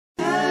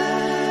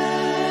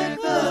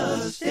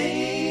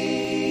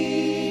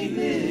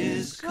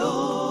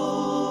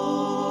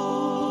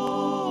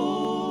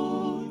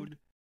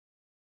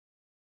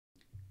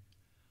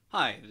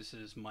Hi, this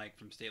is Mike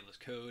from Stateless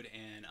Code,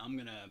 and I'm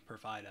going to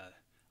provide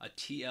a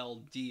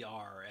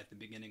TLDR at the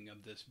beginning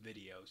of this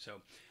video.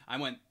 So I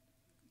went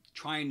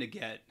trying to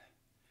get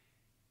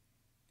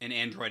an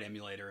Android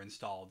emulator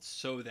installed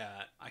so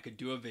that I could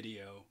do a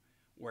video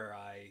where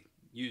I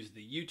use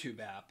the YouTube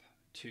app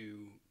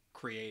to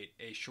create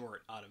a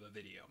short out of a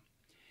video.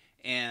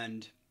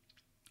 And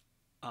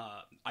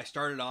I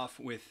started off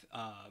with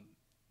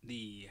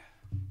the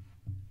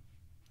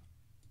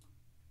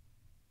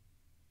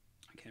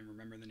I can't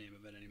remember the name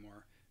of it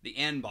anymore. The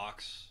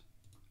Anbox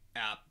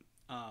app.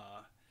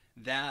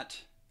 That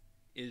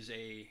is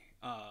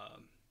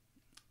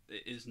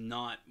is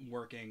not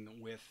working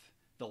with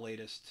the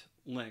latest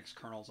Linux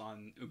kernels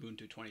on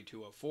Ubuntu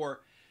 22.04.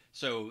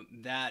 So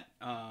that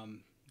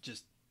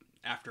just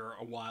after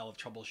a while of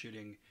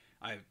troubleshooting,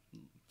 I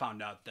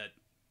found out that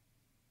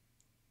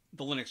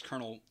the Linux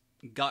kernel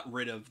got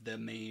rid of the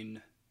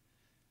main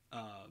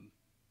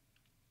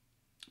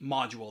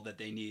module that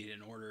they need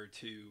in order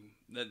to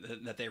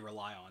that they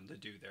rely on to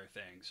do their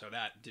thing. So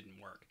that didn't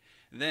work.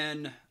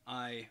 Then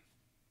I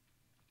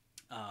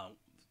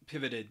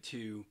pivoted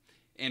to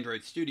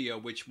Android Studio,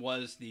 which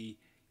was the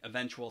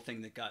eventual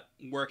thing that got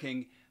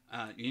working.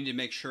 You need to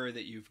make sure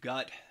that you've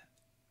got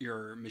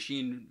your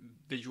machine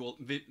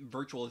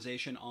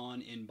virtualization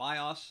on in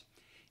BIOS,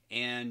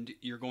 and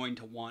you're going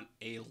to want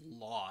a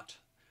lot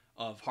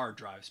of hard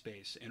drive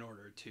space in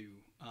order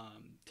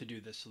to do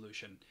this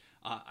solution.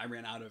 I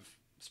ran out of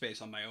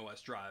space on my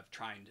OS drive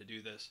trying to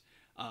do this.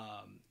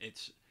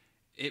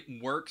 It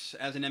works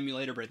as an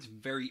emulator, but it's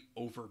very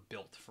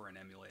overbuilt for an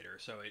emulator.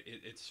 So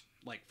it's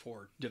like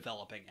for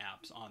developing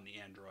apps on the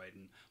Android,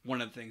 and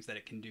one of the things that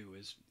it can do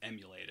is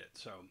emulate it.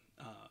 So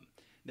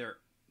there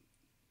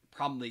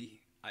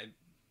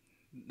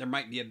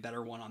might be a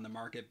better one on the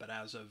market, but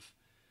as of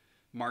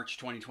March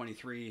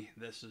 2023,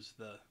 this is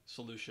the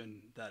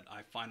solution that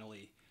I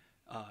finally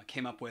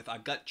came up with.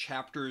 I've got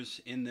chapters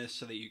in this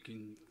so that you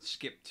can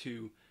skip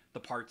to the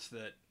parts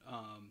that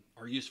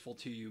are useful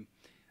to you.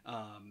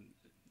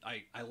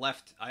 I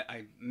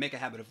make a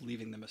habit of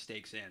leaving the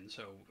mistakes in,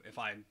 so if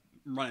I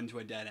run into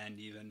a dead end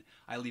even,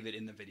 I leave it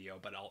in the video,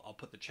 but I'll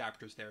put the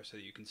chapters there so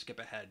that you can skip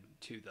ahead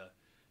to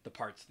the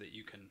parts that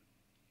you can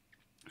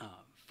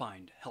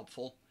find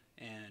helpful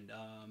and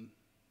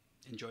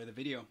enjoy the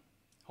video.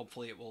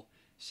 Hopefully it will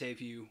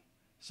save you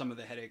some of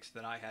the headaches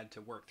that I had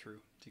to work through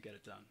to get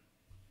it done.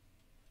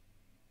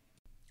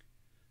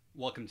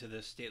 Welcome to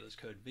this Stateless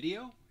Code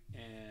video,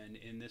 and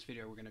in this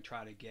video we're going to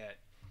try to get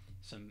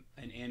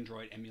an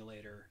Android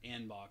emulator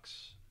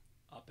Anbox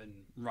up and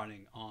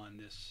running on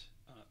this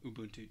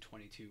Ubuntu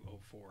 22.04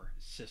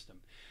 system.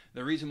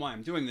 The reason why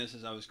I'm doing this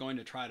is I was going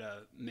to try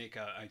to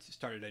I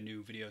started a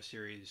new video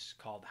series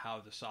called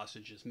How the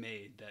Sausage is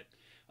Made that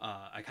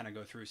I kind of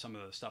go through some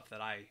of the stuff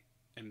that I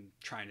am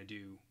trying to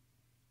do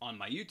on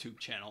my YouTube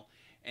channel,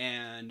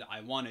 and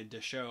I wanted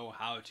to show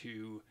how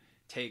to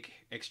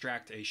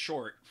extract a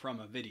short from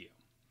a video.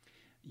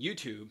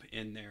 YouTube,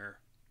 in their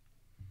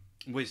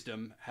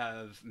wisdom,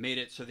 have made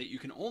it so that you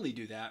can only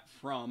do that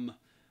from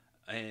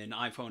an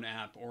iPhone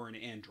app or an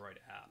Android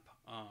app.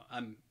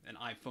 I'm an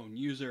iPhone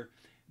user,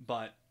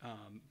 but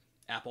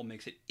Apple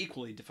makes it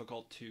equally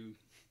difficult to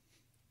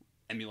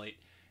emulate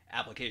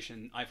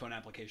iPhone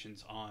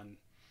applications on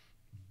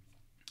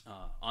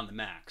the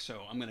Mac.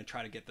 So I'm going to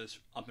try to get this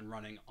up and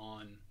running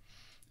on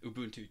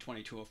Ubuntu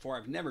 22.04.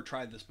 I've never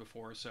tried this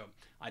before, so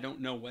I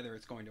don't know whether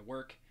it's going to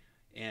work.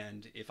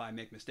 And if I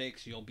make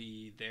mistakes, you'll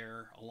be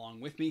there along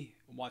with me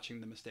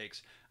watching the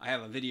mistakes. I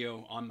have a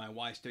video on my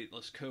Why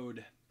Stateless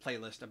Code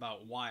playlist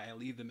about why I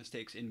leave the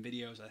mistakes in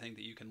videos. I think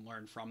that you can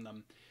learn from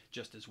them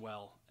just as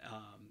well.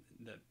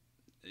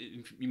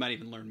 You might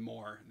even learn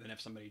more than if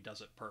somebody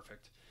does it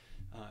perfect,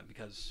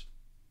 because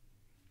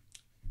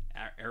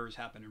errors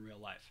happen in real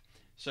life.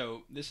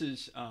 So this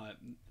is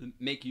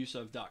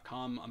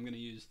makeuseof.com. I'm going to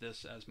use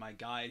this as my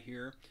guide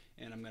here,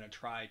 and I'm going to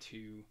try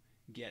to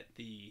get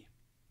the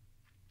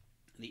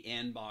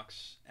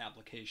Anbox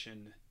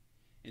application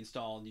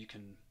installed. You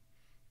can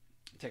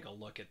take a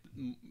look at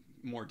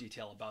more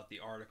detail about the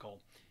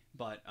article,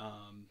 but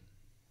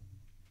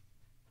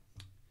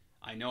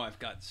I know I've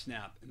got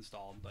Snap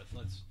installed, but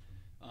let's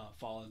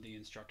follow the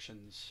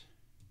instructions.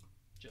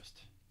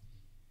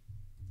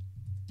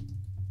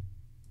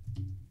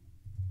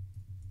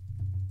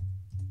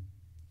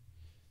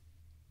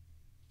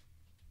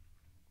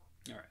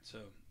 Alright, so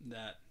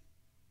that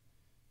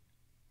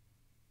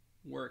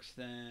works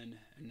then,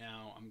 and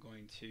now I'm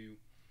going to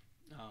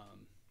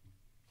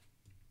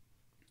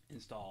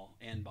install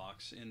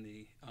Anbox in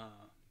the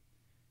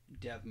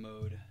dev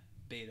mode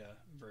beta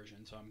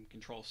version. So I'm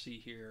Control C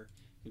here,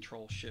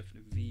 Control Shift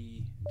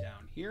V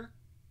down here.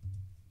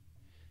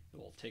 It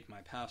will take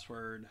my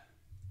password,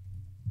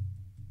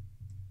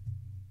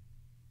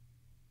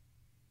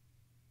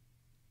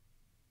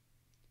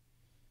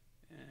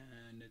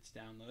 and it's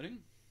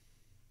downloading.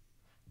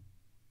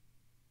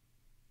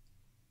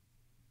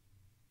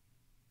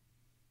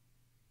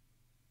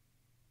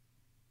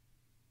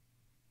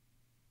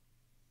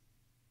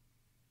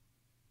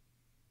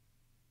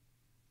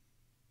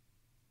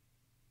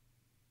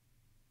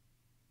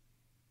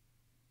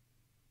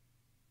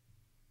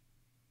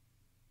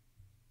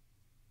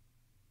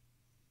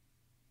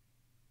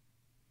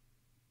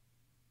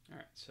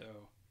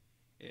 so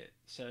it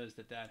says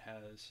that that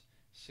has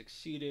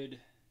succeeded,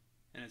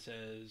 and it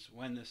says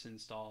when this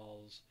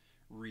installs,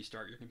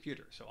 restart your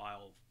computer. So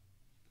I'll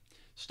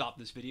stop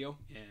this video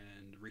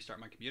and restart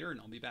my computer, and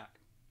I'll be back.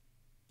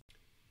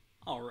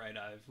 Alright,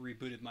 I've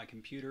rebooted my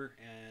computer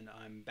and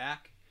I'm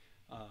back.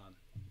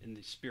 In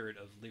the spirit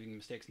of leaving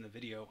mistakes in the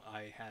video,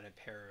 I had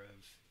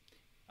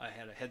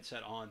a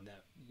headset on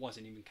that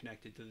wasn't even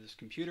connected to this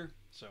computer,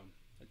 so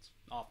it's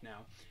off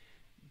now.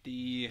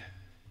 The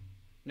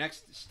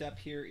next step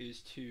here is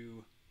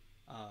to,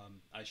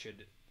 I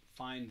should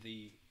find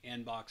the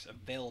Anbox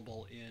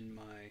available in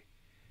my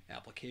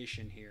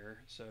application here.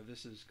 So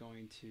this is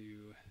going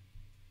to,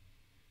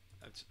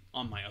 it's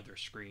on my other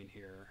screen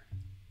here.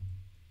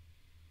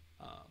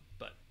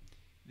 But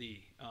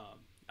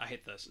I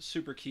hit the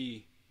super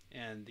key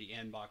and the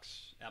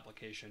Anbox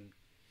application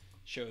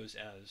shows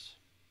as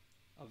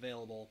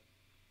available.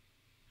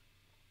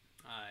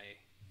 I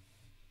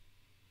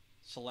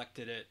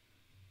selected it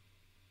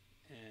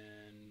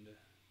and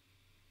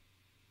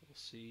we'll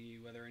see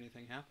whether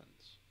anything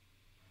happens.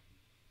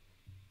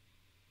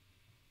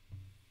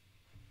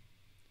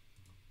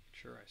 Make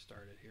sure I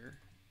started here.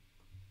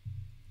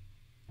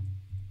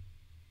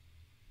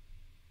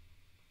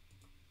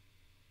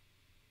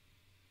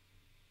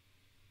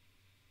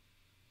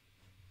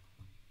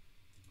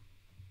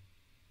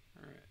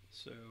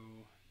 So,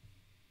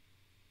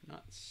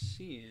 not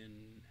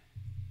seeing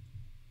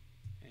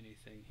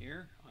anything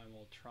here. I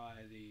will try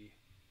the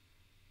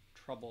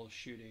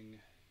troubleshooting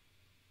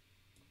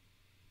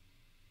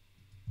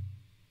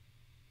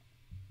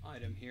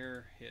item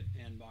here, hit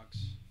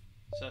Anbox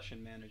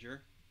Session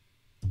Manager.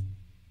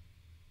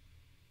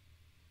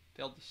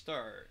 Failed to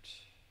start.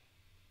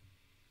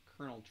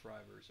 Kernel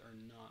drivers are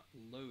not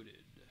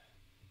loaded.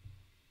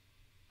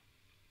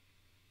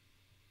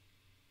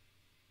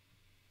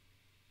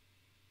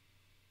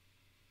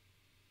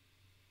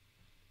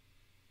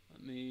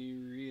 Let me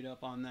read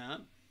up on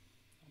that.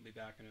 I'll be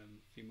back in a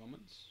few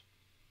moments.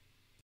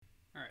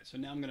 Alright, so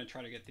now I'm going to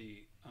try to get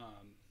the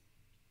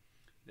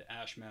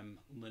ashmem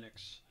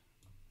Linux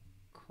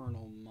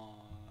kernel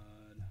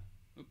mod,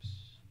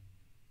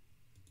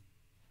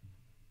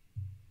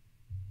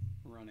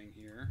 running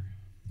here.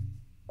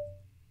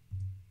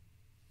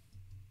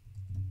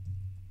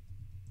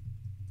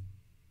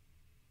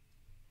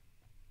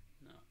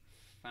 Not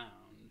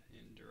found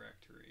in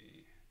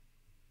directory.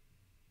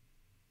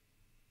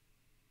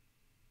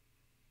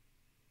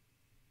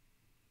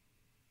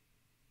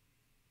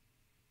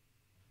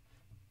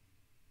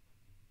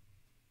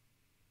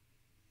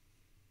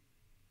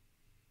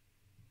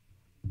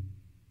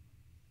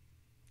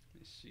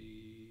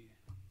 See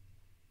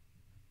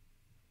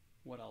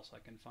what else I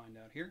can find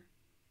out here.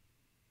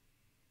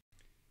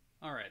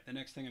 Alright, the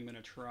next thing I'm going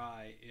to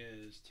try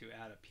is to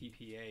add a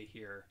PPA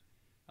here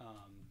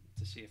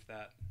to see if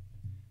that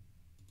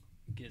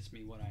gets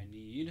me what I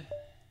need.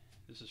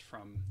 This is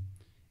from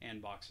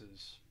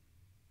Anbox's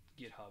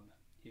GitHub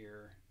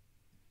here.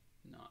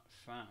 Not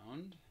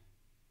found.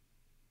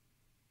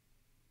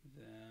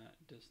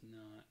 That does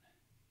not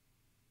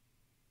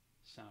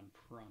sound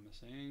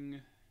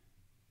promising.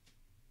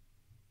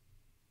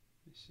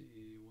 Let me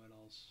see what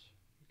else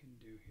we can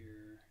do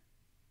here.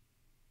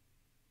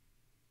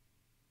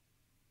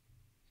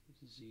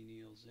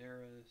 Xenial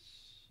Xeris.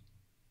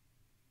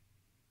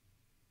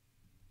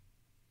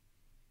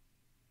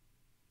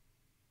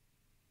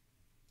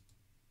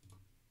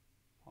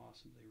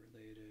 Possibly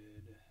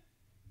related.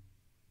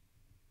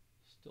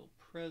 Still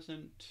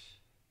present.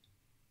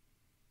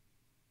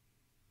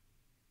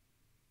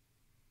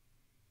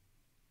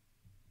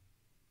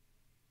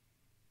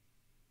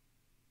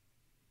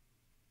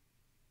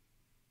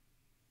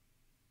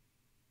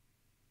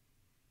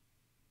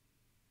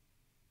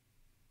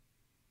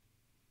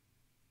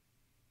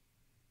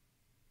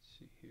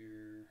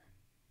 Here.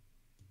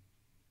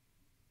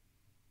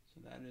 So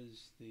that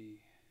is the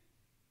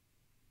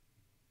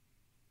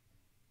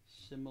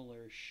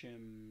similar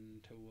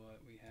shim to what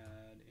we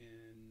had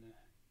in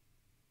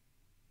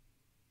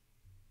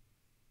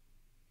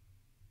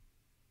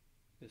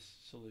this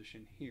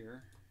solution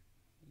here.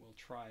 We'll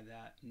try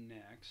that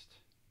next.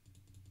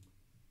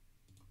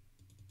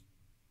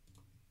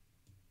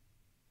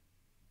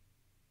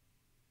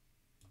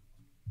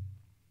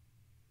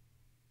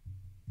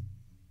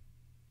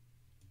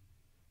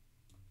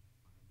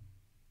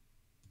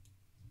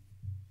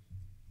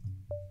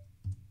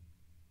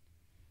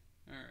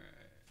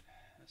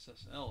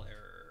 SSL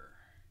error.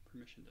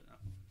 Permission to not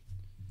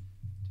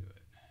do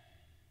it.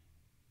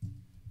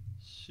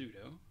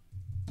 Sudo.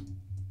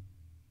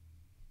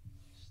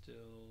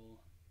 Still.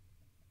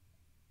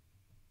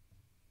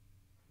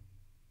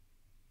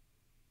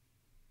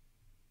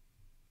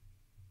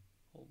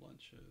 Whole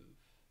bunch of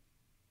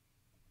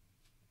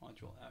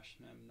module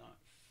ashmem not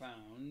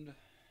found.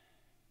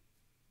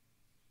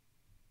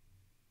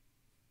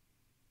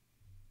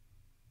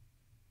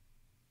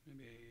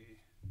 Maybe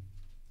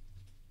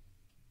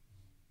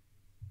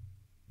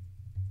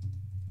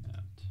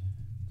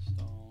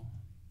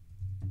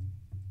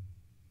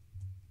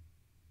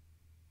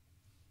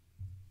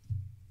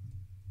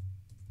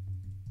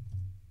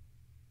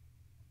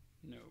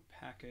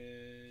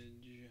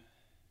package.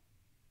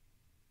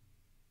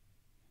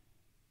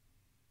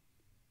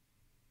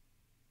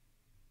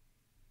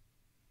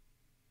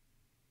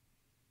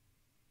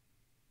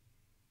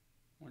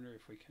 Wonder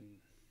if we can.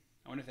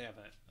 I wonder if they have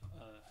a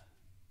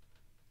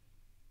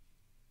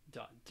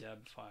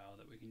 .deb file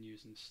that we can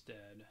use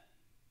instead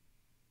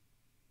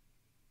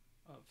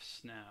of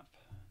snap.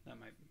 That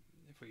might,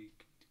 if we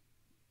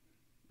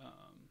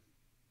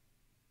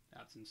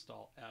apps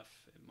install F,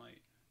 it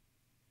might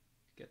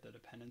get the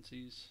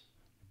dependencies.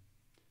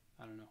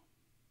 I don't know.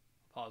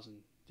 I'll pause and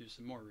do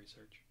some more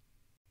research.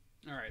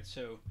 All right,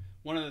 so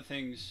one of the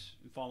things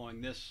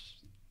following this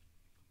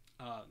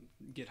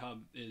GitHub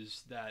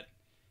is that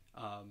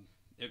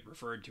it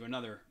referred to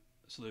another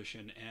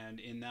solution, and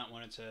in that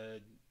one it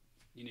said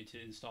you need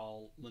to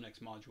install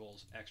Linux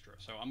modules extra.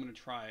 So I'm going to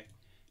try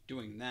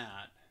doing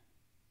that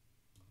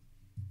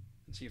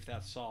and see if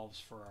that solves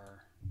for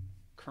our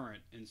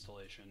current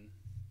installation.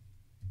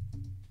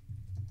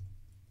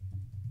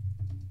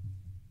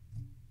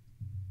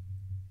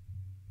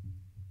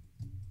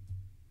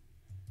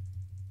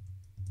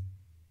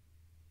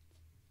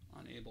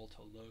 Unable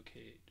to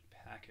locate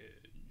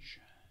package.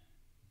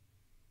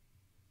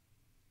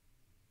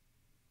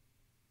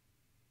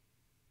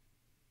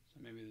 So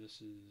maybe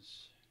this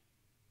is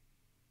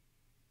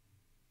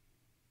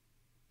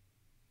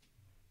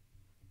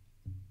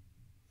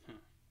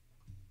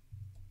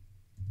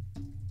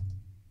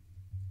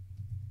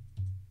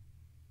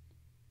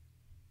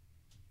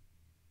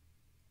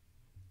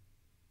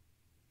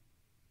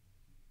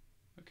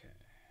okay.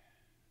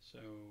 So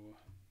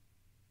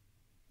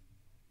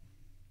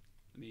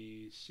let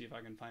me see if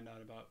I can find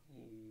out about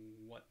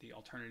what the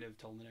alternative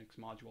to Linux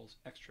modules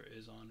extra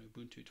is on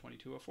Ubuntu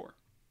 22.04. All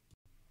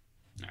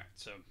right,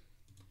 so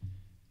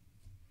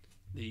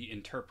the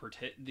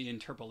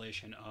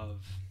interpolation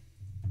of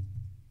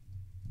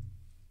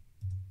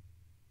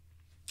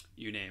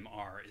uname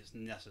R is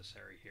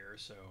necessary here,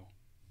 so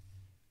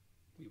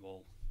we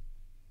will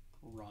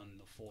run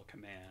the full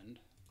command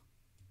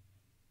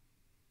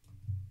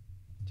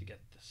to get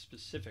the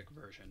specific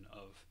version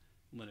of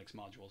Linux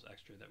modules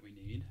extra that we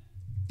need.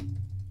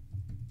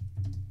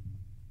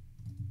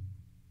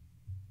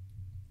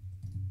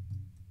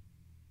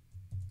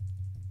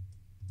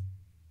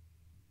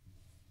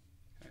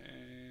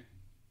 Okay.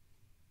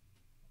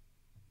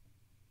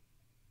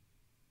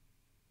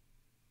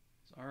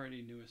 It's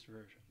already newest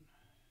version.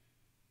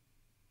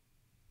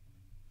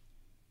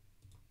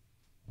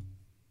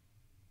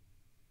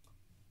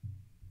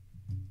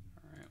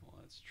 All right, well,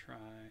 let's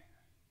try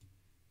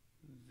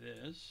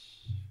this.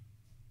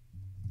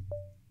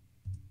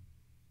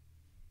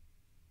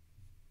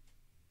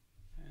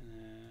 And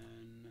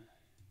then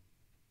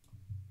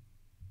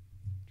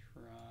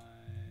try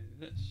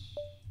this.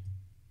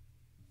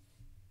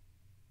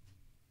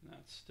 And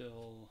that's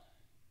still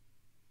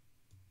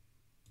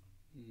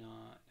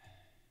not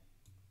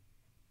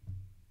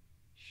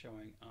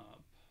showing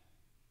up.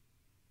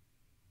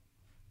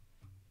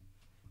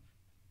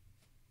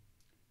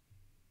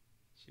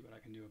 See what I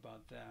can do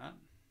about that.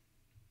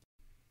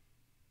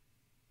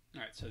 All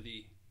right, so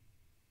the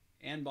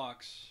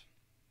Anbox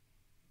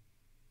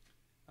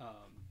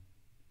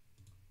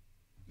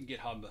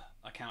GitHub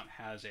account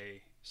has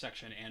a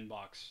section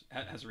Anbox,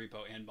 has a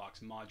repo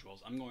Anbox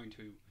modules. I'm going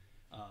to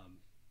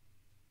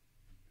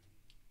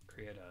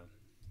create a,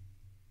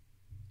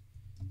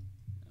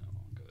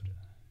 I'll go to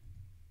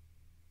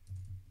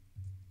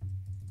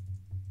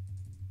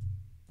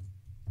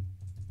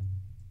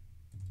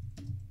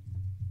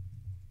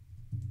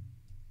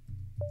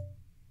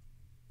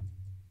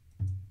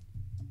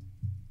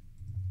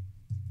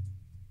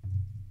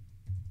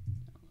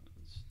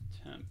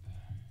temp,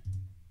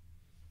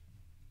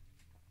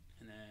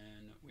 and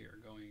then we are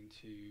going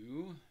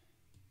to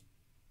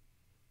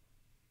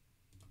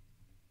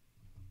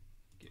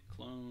git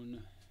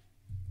clone,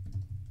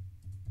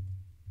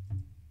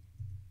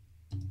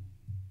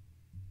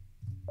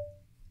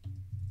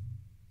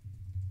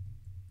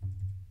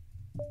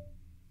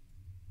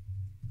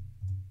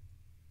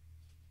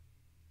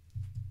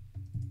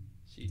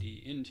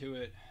 cd into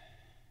it,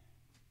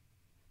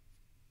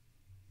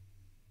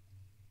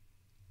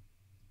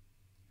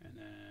 and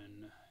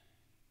then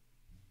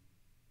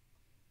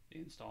the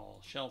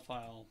install shell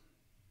file,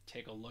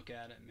 take a look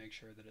at it, make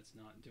sure that it's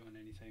not doing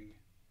anything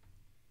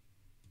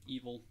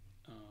evil.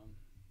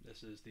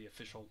 This is the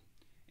official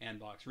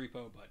Anbox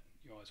repo, but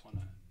you always want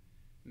to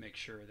make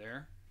sure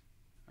there.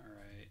 All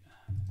right,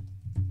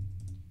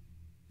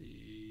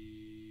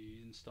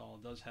 the install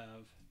does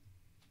have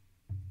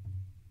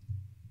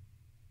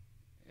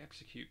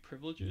execute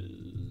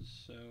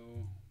privileges, so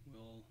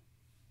we'll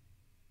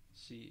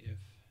see if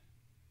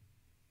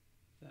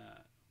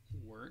that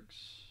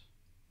works.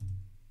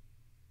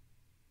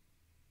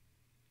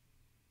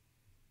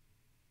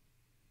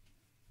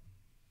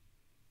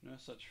 No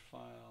such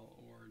file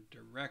or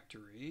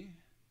directory.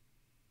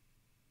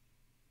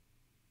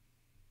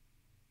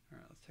 All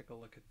right, let's take a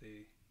look at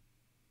the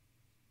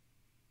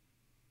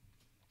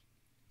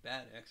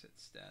bad exit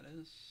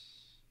status.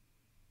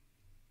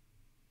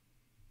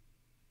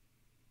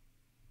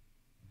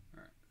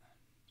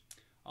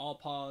 I'll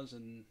pause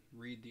and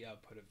read the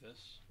output of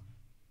this.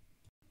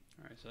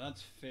 Alright, so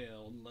that's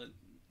failed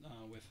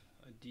with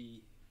a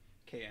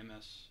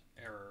DKMS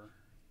error.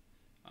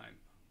 I'm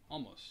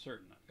almost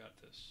certain I've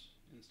got this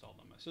installed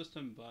on my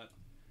system, but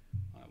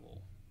I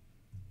will,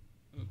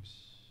 oops,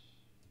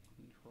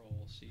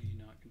 Control C,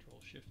 not Control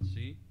Shift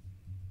C.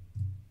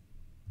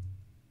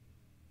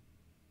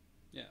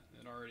 Yeah,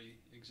 it already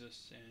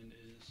exists and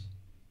is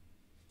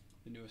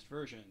the newest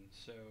version.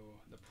 So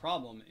the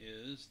problem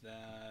is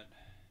that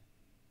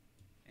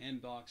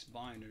Anbox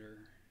binder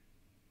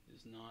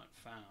is not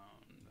found.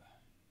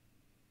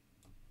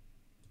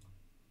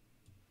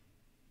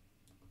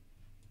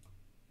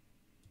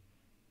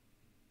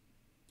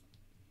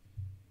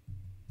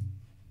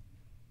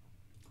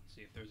 Let's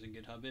see if there's a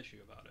GitHub issue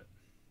about it.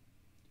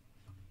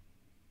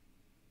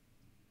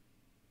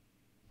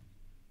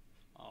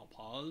 I'll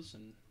pause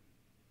and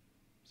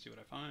see what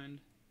I find.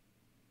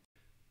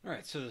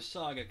 Alright, so the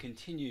saga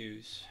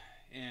continues,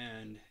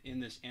 and in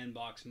this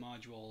Anbox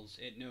modules,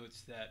 it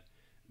notes that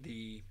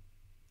the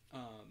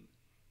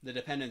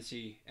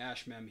dependency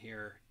ashmem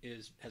here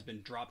has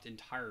been dropped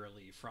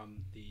entirely from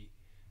the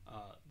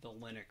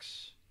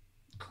Linux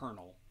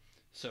kernel.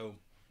 So,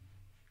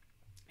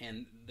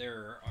 and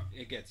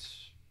it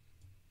gets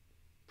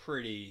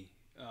pretty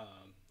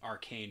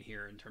arcane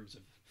here in terms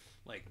of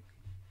like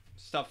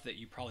stuff that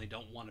you probably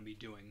don't want to be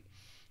doing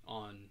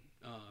on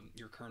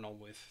your kernel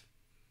with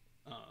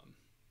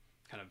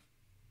kind of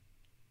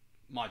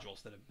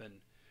modules that have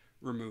been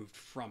removed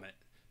from it.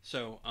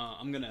 So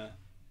I'm gonna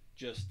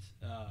just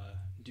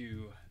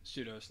do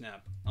sudo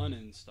snap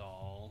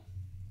uninstall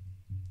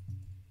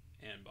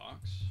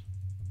Anbox.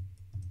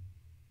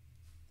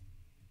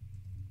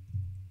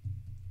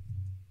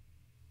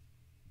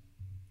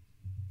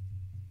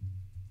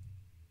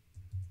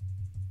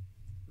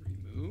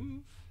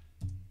 Remove.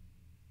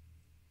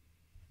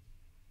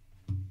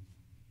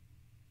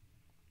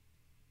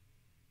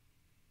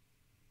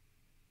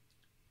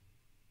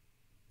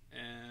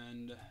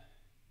 And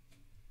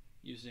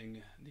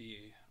using the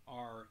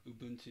R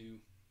Ubuntu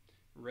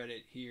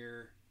Reddit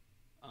here,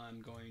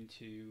 I'm going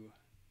to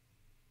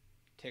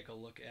take a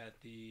look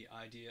at the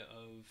idea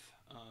of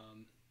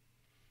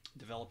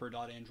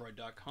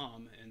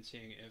developer.android.com and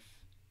seeing if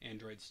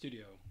Android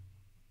Studio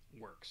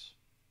works.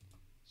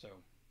 So I'm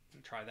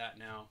going to try that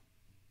now.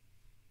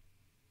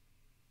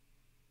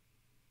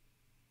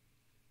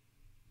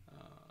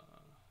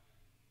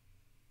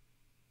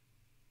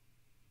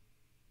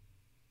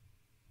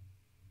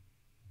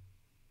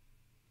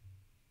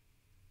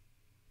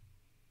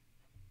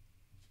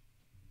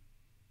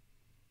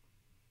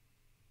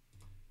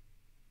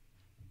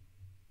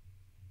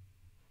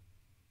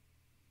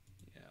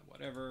 Yeah,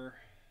 whatever.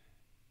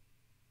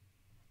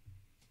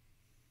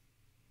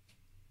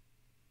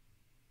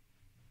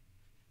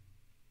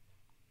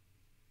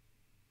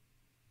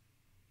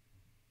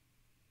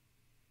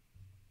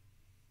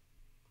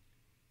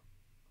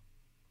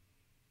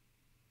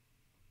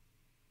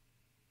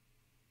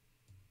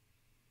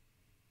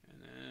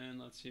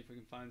 Let's see if we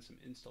can find some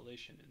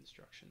installation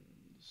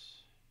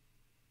instructions.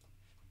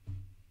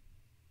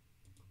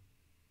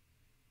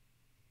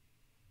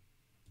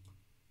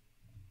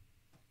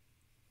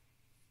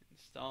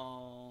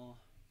 Install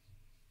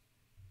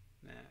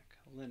Mac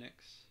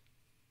Linux.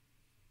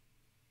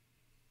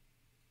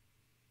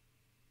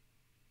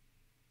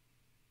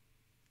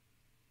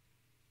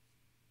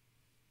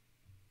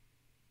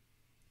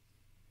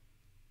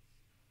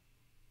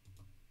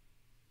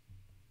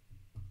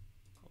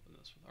 Open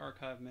this with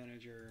Archive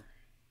Manager.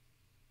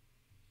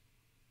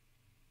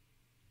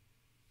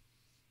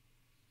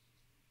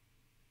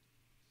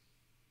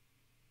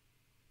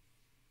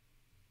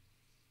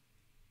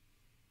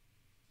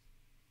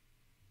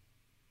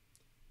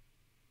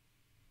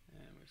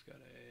 We've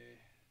got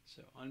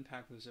so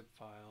unpack the zip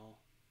file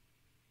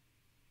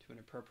to an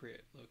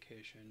appropriate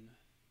location.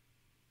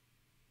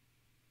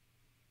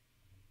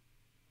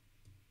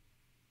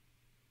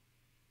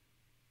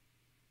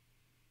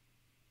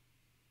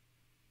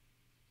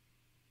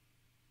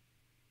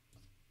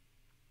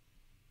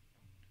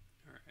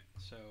 All right,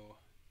 so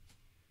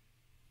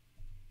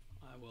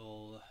I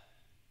will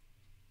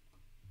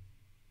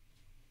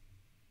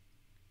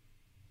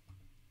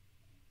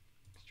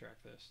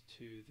extract this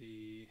to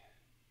the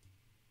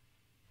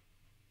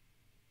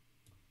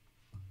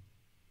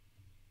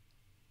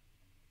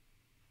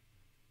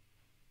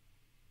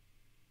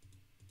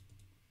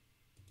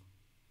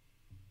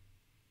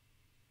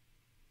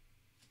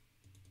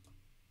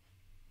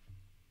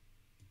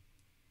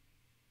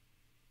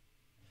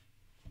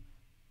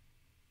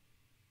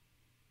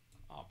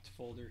opt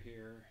folder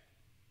here.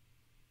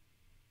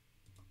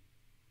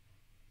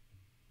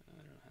 I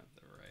don't have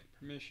the right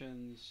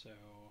permissions, so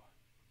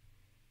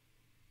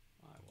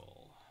I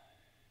will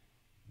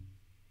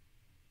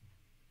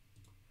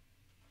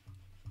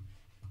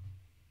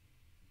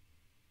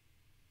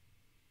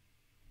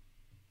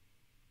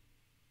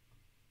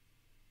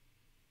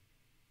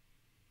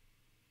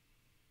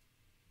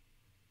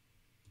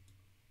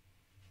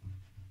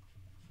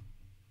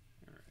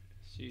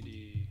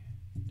cd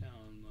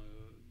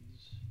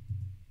downloads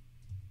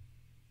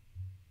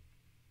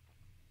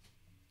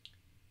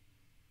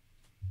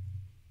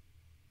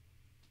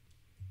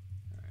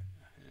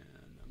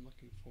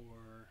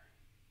for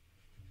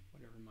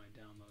whatever my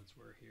downloads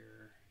were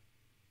here.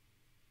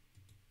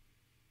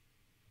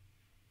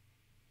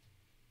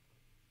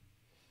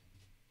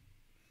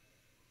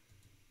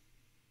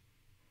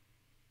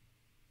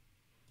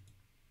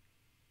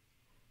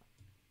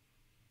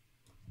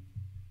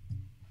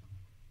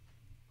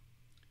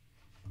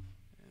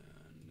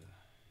 And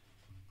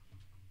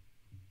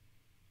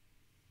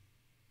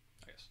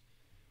I guess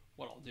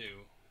what I'll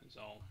do is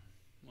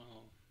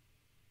no.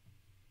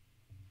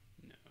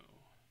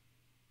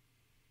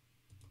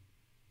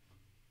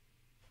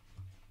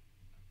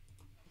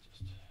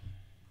 Just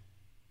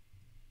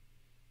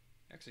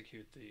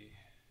execute the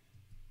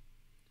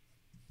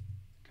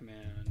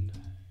command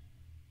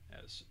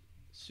as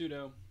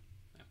sudo.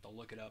 I have to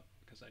look it up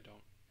because I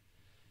don't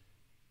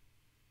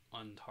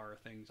untar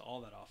things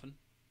all that often.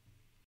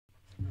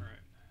 Alright,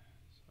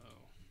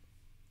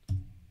 so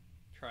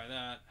try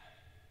that.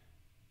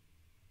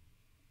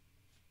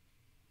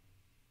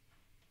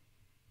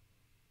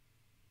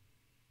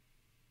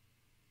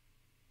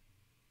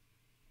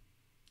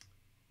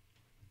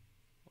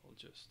 We'll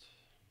just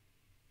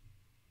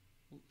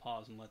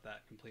pause and let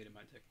that complete. It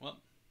might take, well,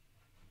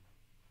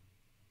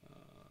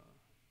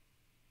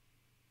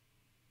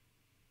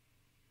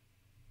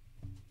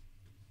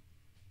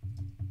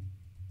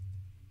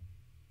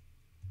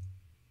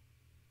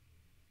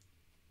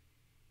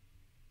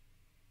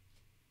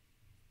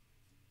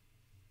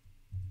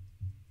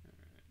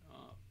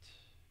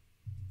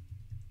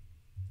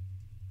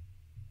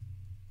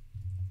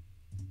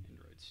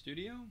 Android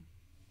Studio.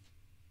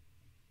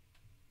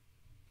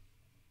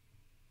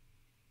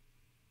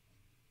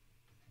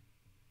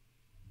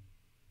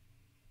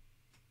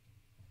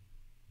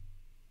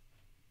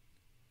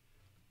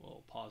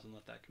 We'll pause and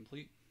let that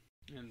complete.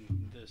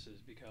 And this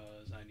is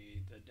because I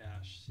need the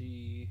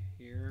 -C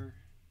here.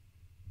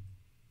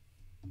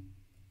 We'll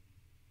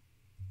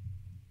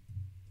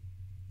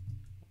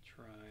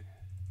try to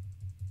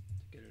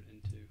get it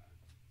into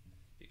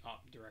the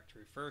op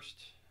directory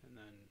first and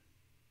then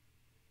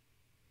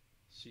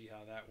see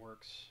how that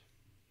works,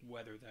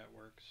 whether that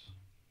works.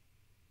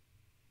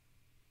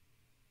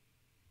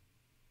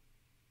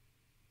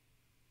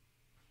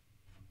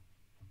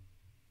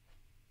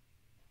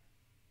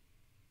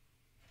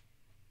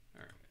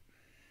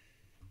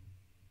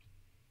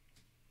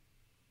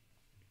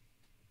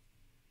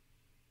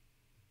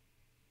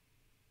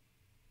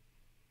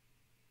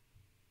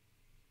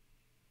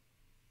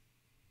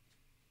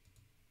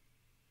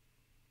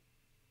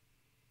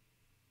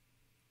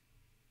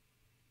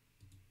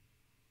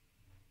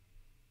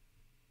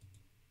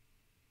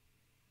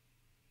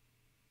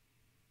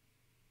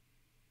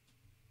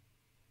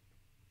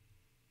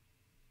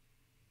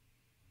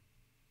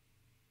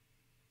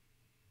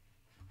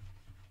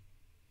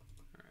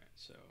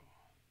 So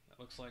that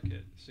looks like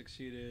it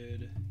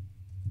succeeded.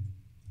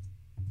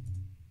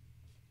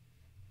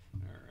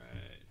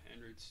 Alright,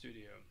 Android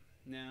Studio.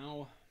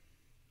 Now,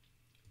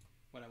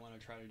 what I want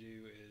to try to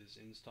do is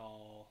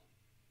install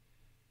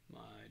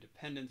my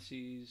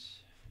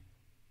dependencies.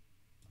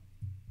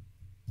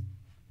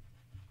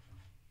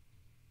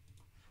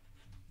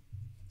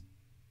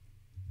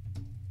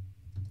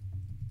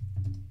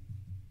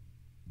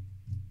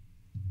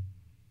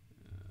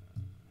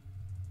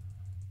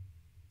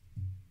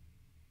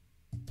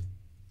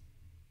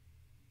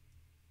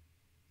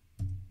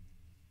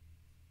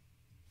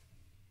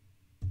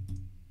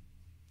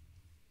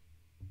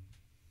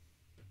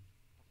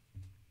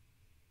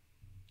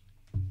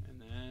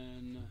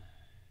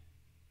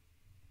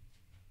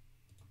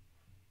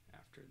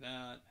 After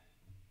that,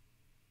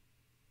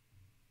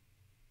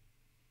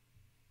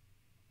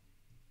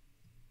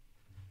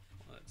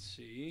 let's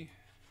see.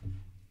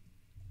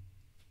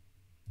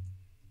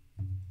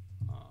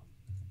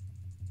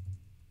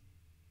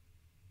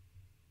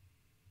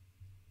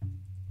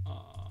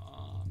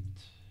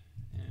 Opt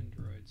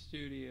Android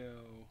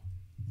Studio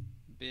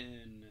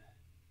bin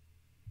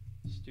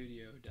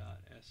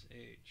studio.sh.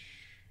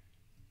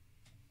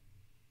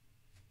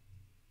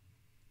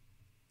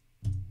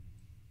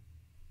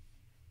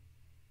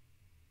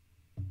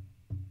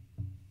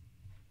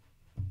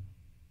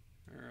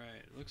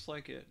 Alright, looks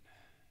like it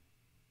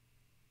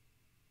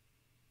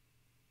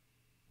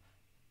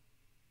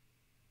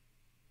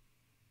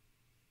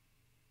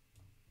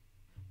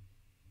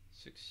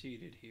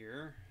succeeded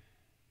here.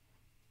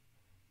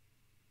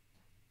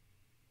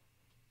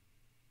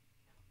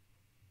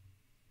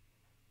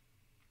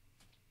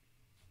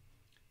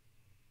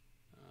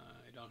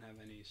 I don't have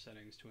any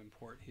settings to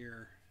import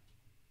here.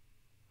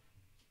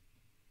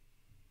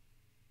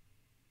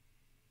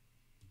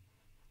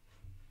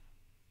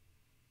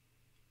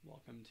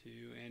 Welcome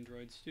to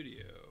Android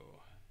Studio.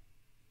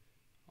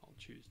 I'll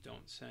choose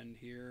Don't Send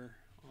here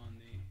on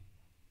the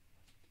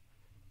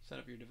set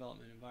up your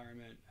development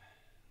environment.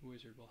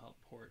 Wizard will help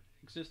port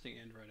existing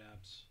Android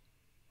apps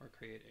or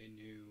create a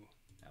new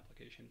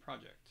application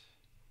project.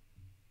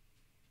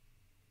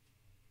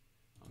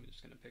 I'm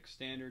just going to pick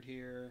standard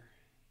here.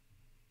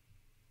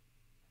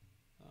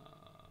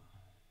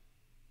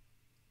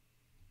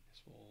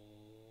 Guess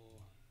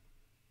we'll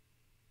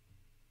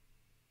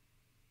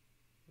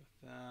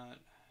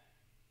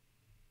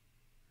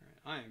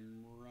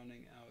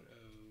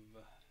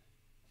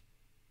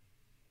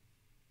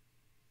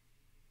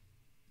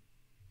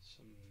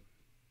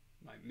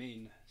my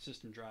main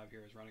system drive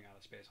here is running out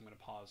of space. I'm going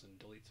to pause and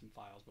delete some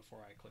files before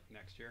I click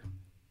next here.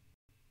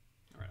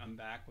 Alright, I'm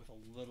back with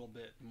a little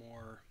bit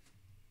more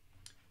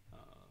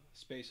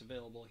space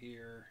available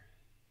here.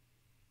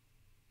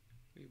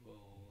 We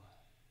will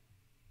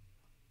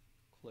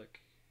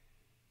click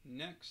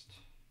next.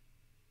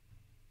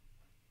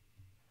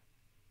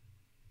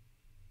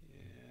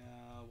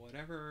 Yeah,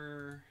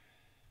 whatever.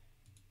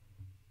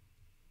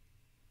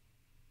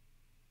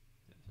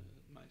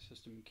 My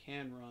system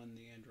can run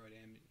the Android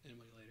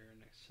emulator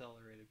in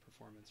accelerated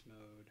performance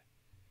mode.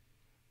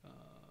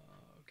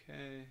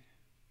 Okay.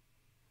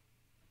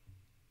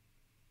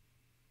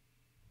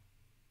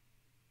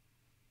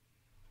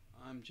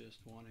 I'm just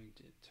wanting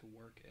it to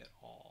work at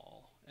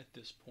all at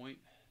this point.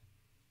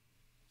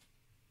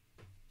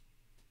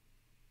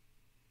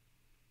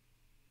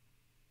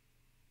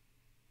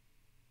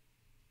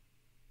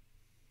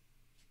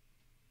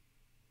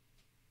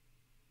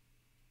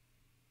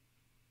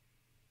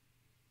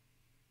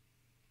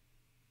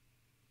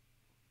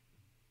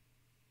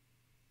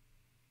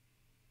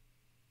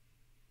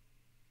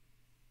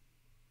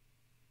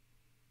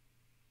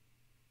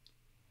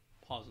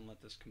 Pause and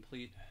let this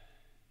complete.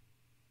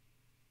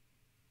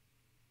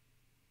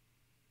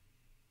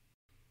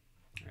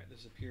 Alright,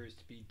 this appears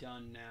to be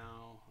done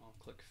now. I'll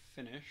click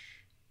finish.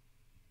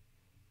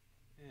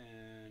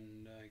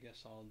 And I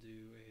guess I'll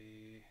do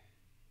a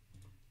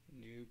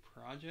new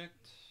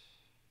project.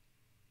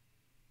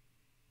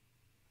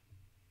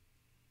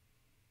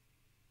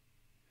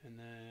 And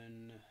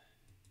then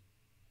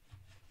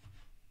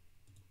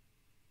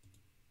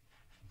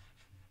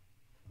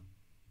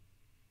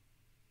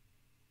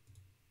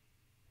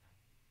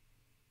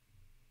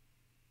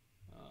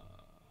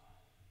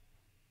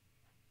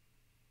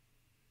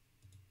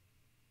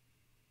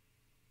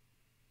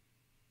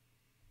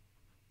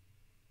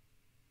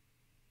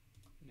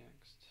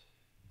next,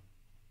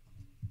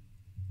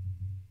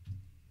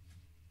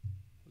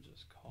 we'll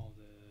just call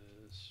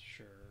this,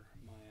 sure,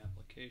 my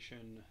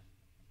application.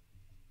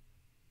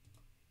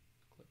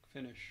 Click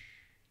finish.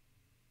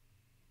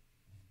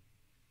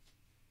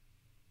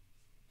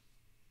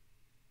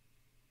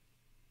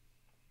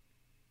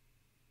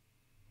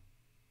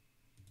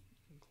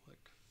 And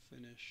click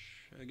finish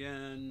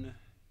again.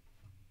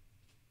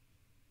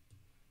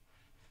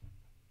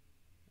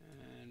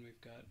 And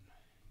we've got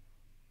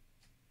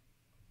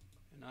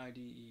an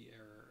IDE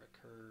error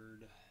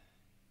occurred.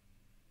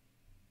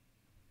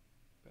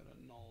 Got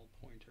a null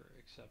pointer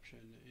exception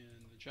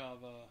in the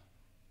Java,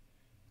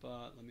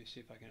 but let me see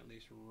if I can at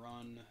least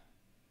run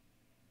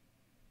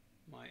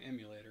my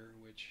emulator,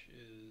 which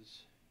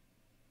is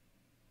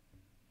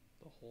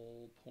the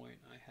whole point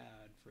I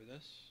had for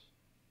this.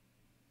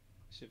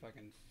 See if I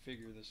can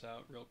figure this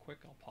out real quick.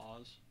 I'll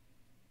pause.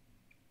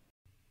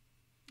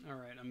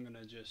 Alright, I'm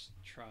gonna just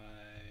try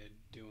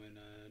doing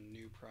a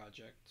new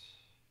project.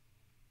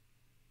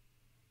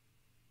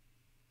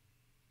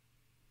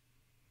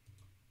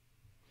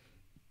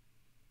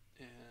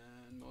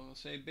 And we'll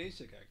say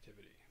basic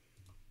activity.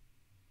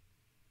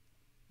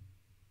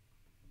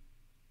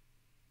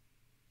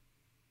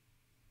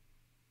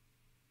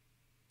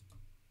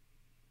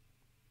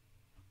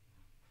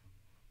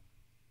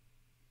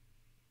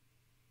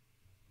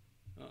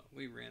 Oh,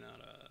 we ran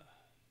out of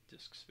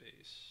disk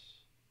space.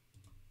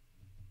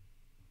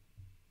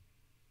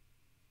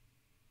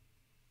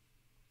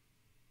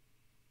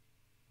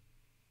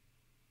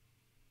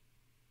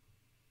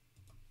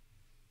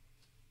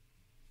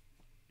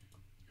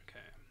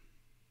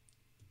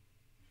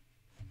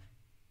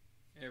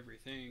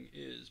 Everything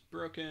is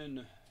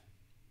broken.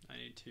 I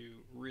need to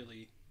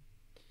really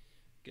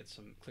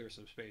clear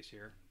some space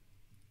here.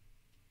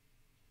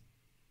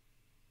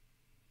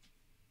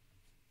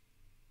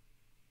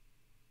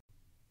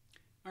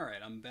 Alright,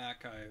 I'm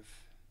back. I've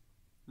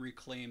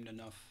reclaimed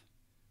enough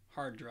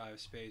hard drive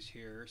space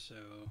here, so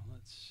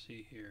let's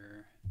see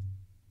here.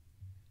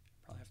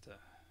 Probably have to,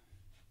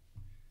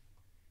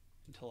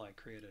 until I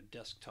create a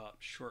desktop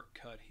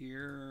shortcut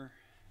here.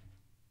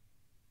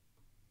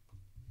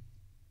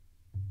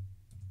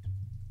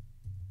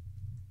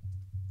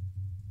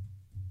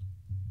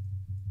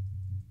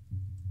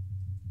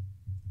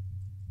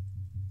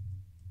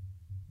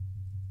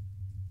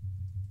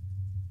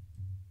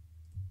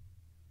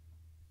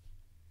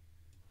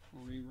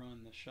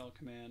 Rerun the shell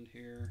command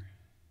here.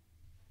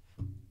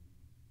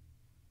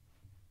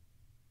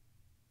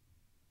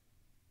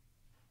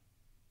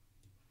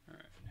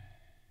 Alright.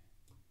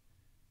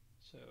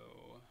 So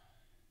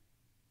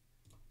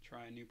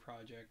try a new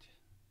project.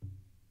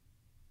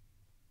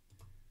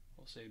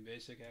 We'll say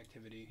basic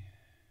activity.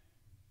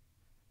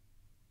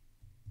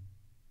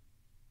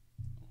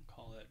 We'll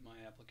call it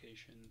my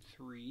application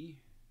 3.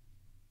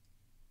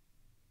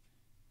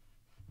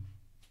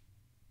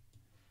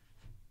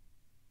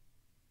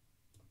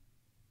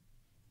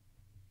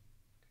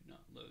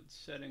 Load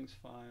settings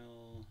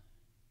file.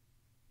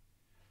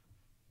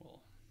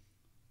 We'll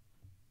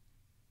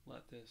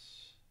let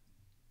this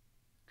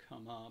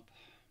come up.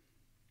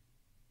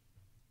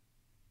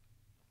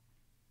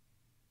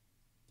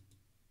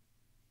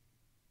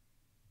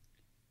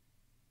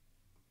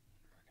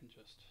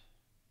 just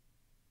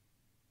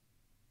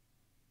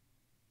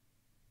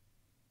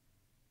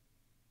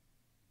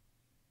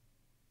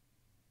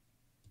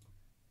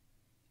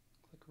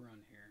click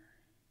run here.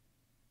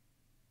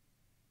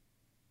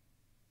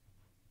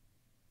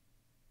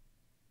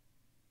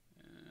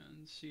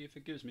 And see if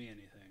it gives me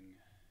anything.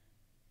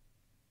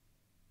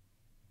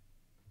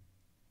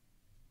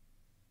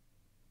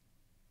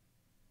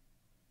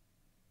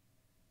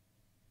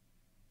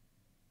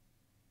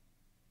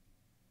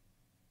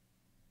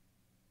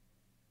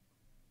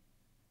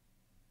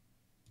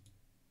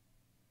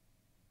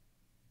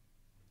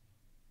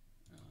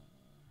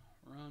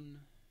 Run.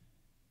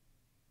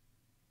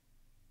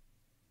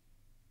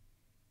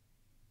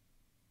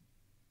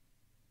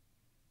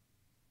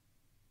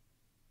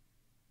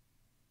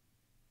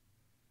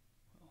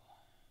 Well,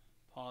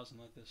 pause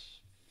and let this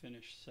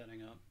finish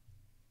setting up.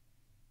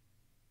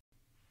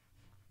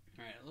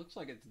 Alright, it looks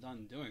like it's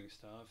done doing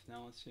stuff.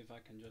 Now let's see if I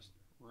can just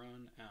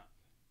run app.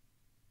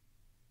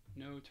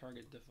 No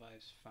target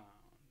device found.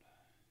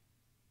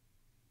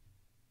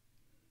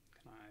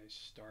 Can I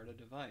start a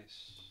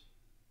device?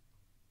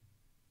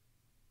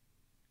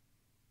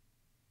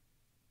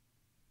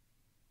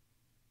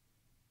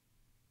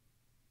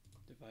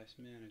 Device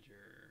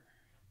manager.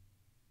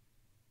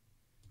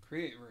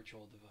 Create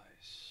virtual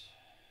device.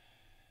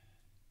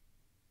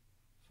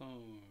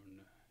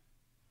 Phone.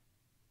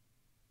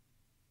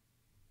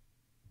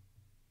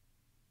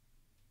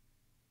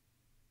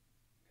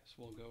 Guess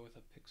we'll go with a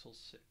Pixel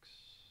 6.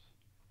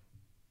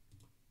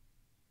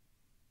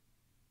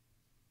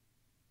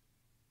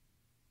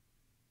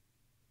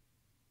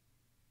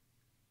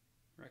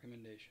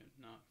 Recommendation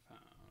not found.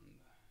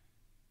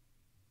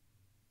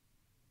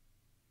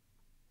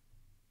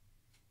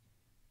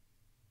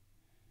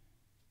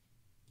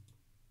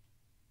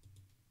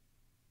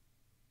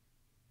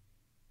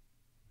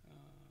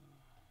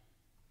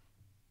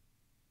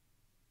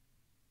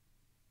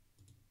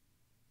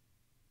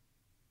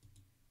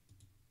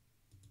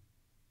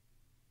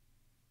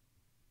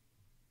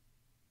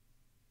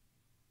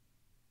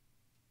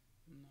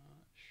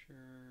 Not sure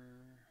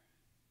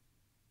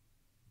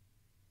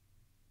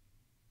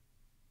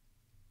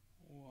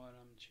what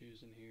I'm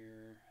choosing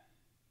here.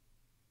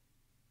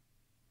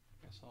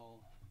 Guess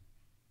I'll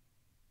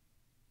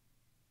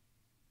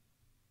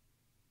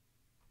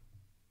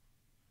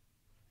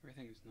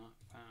everything is not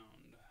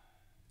found.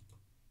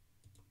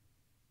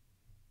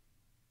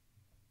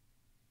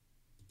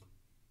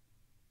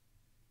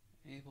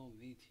 Enable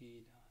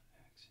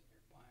VT.x in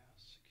your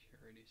BIOS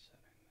security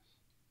settings.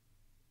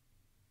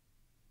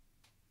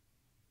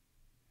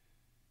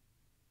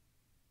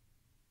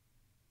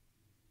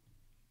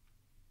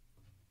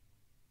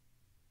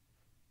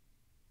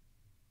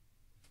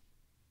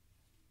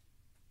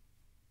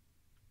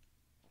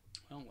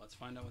 Well, let's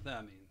find out what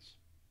that means.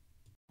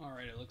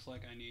 Alright, it looks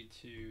like I need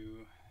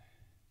to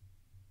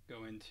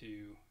go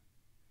into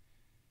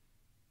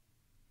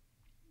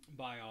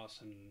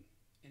BIOS and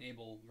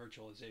enable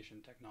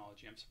virtualization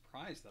technology. I'm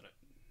surprised that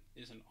it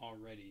isn't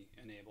already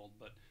enabled,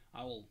 but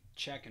I will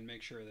check and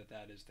make sure that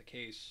that is the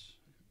case,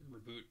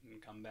 reboot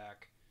and come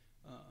back.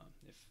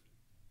 If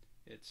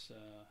it's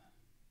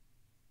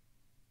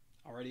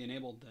already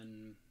enabled,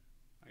 then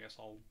I guess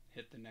I'll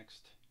hit the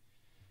next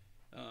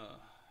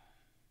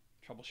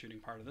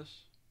troubleshooting part of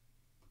this.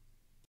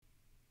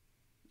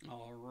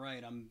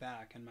 Alright, I'm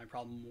back, and my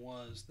problem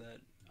was that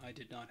I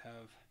did not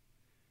have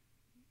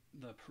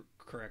the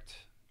correct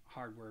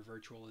hardware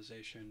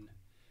virtualization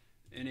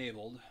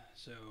enabled,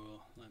 so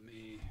let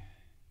me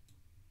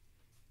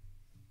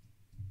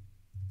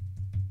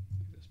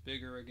make this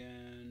bigger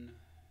again.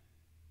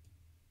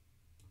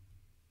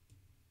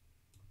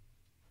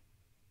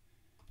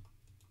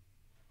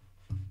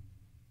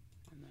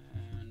 And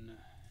then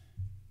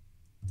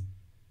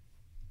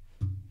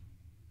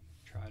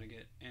try to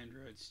get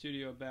Android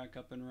Studio back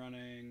up and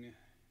running.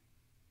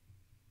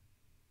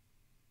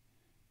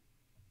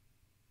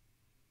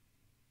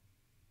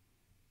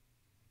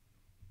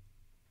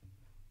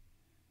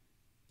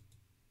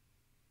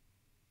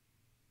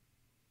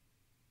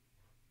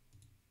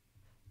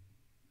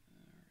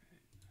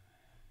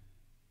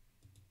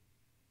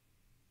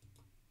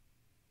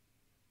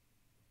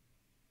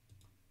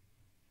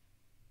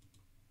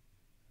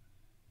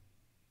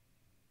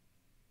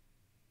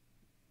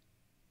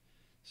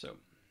 So,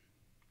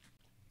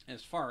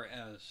 as far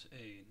as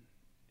an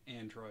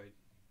Android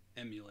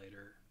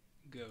emulator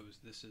goes,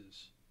 this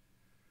is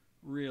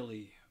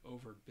really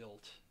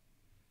overbuilt,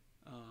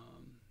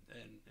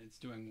 and it's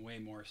doing way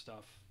more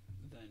stuff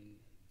than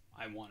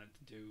I want it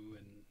to do,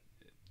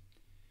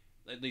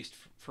 and at least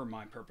for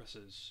my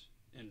purposes.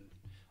 And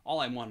all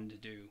I wanted to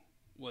do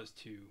was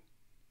to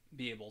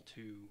be able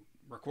to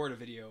record a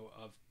video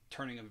of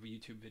turning a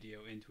YouTube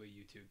video into a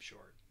YouTube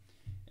short,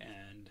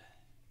 and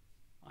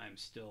I'm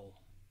still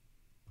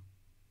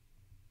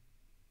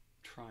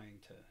trying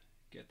to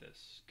get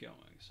this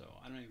going, so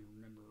I don't even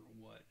remember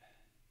what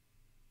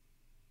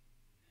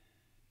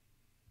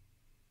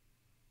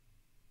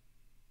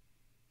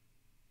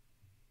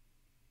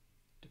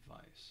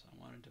device. I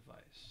want a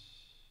device.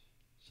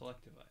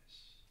 Select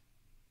device.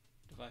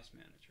 Device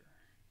Manager.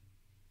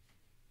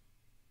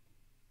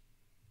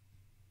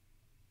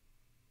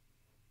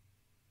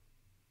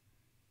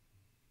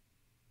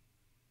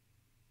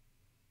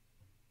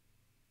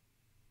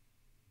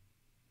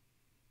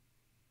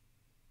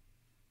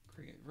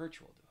 Create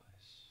virtual device.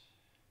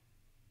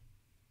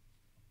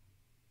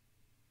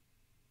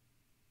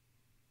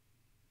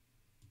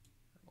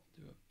 We'll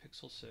do a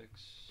Pixel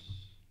 6.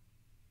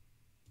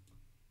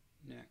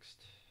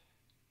 Next.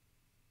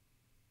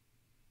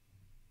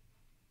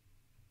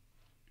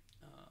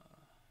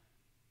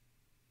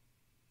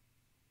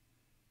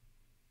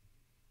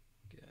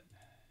 Get.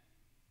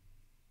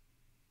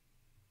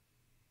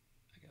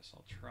 I guess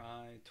I'll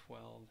try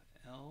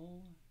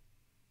 12L.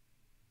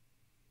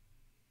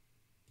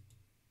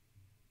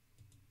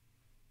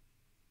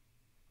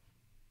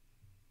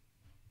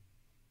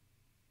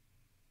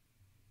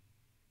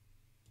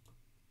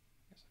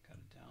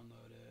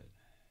 Download it.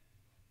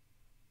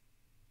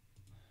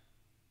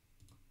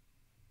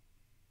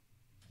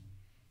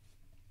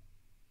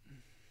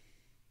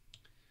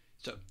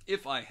 So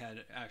if I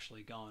had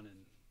actually gone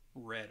and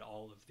read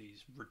all of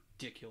these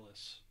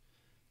ridiculous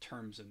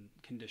terms and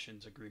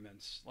conditions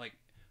agreements, like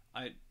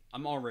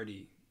I'm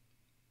already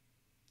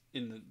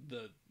in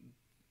the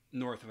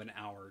north of an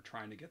hour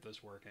trying to get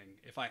this working.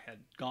 If I had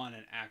gone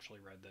and actually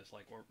read this,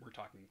 like we're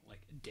talking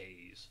like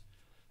days.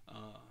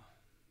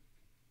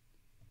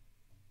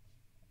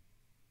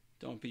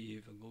 Don't be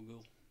evil,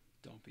 Google.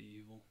 Don't be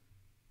evil.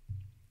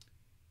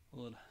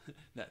 Well,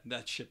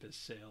 that ship has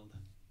sailed.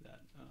 That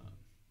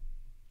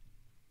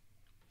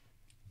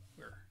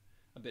we're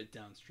a bit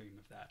downstream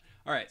of that.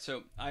 All right,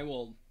 so I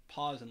will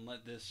pause and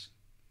let this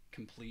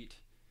complete.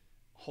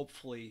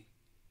 Hopefully,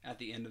 at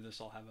the end of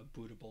this, I'll have a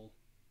bootable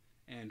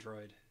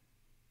Android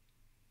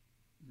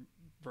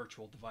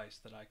virtual device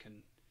that I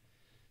can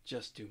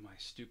just do my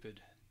stupid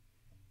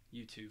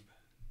YouTube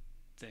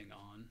thing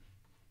on.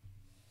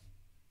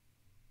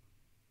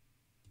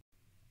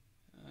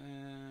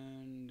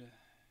 And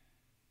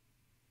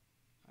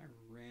I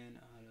ran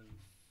out of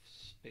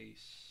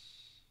space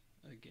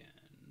again.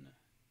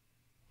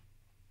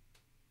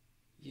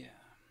 Yeah.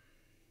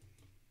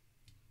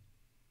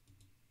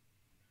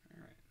 All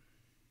right.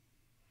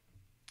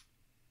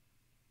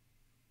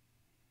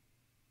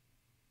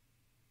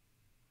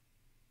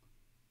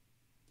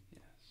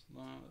 Yes.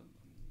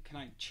 Can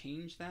I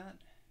change that?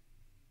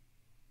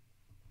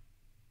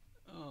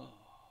 Oh.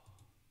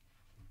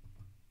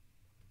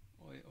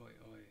 Oi, oi,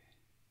 oi.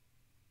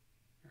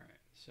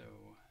 Alright, so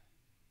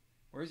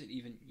where is it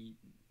even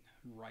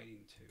writing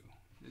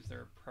to? Is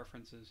there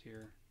preferences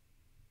here?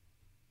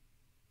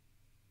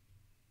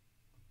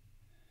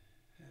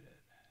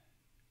 Edit.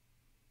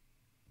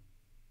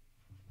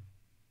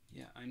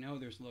 Yeah, I know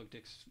there's low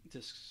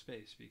disk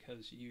space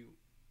because you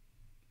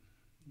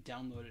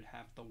downloaded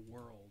half the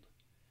world.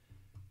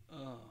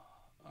 Oh,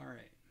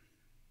 alright.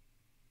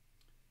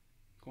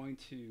 Going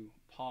to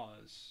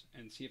pause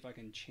and see if I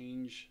can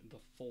change the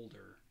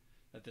folder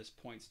that this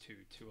points to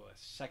a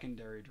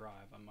secondary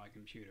drive on my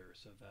computer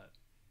so that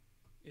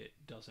it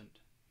doesn't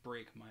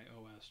break my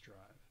OS drive.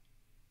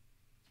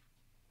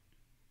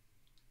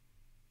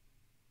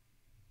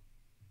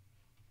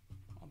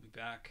 I'll be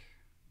back.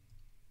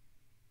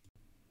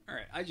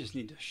 Alright, I just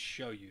need to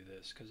show you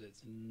this because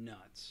it's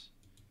nuts.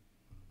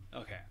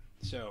 Okay,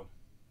 so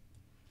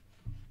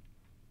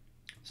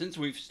since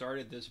we've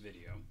started this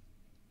video,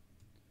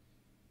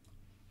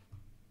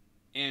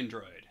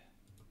 Android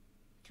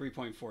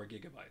 3.4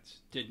 gigabytes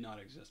did not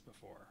exist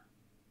before.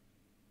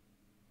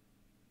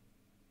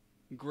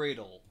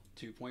 Gradle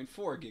 2.4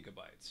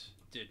 gigabytes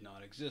did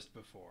not exist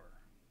before.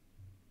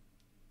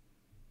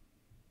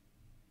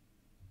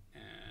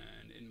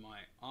 And in my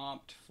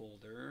opt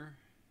folder,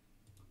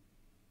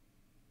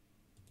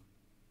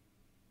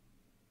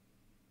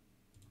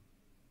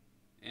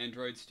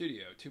 Android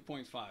Studio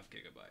 2.5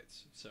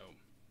 gigabytes. So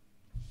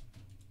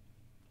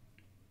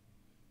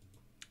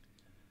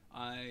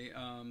I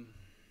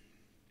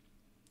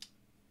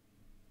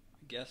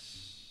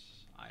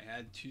guess I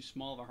had too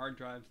small of a hard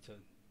drive to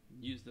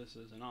use this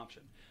as an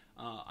option.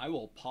 I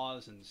will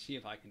pause and see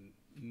if I can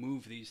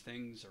move these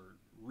things or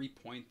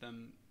repoint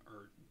them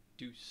or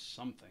do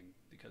something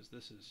because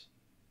this is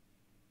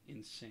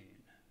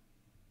insane.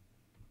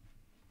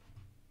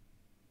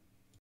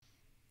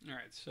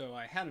 Alright, so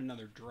I had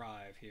another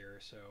drive here,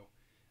 so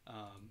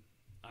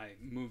I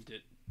moved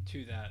it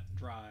to that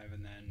drive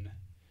and then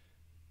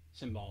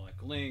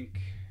symbolic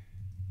link,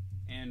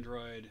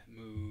 Android,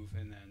 move,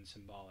 and then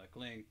symbolic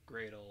link,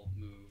 Gradle,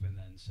 move, and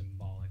then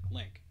symbolic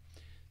link.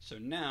 So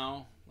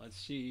now, let's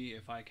see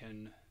if I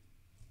can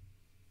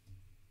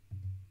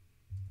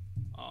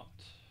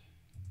opt.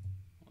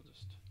 I'll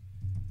just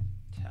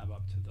tab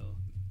up to the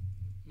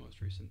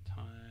most recent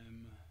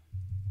time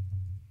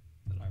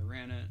that I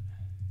ran it.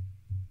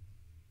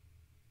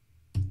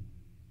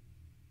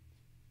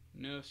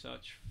 No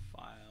such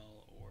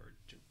file or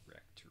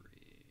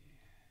directory.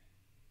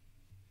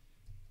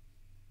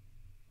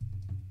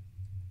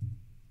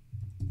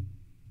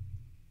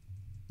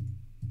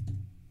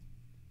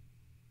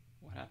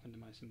 What happened to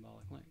my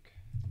symbolic link?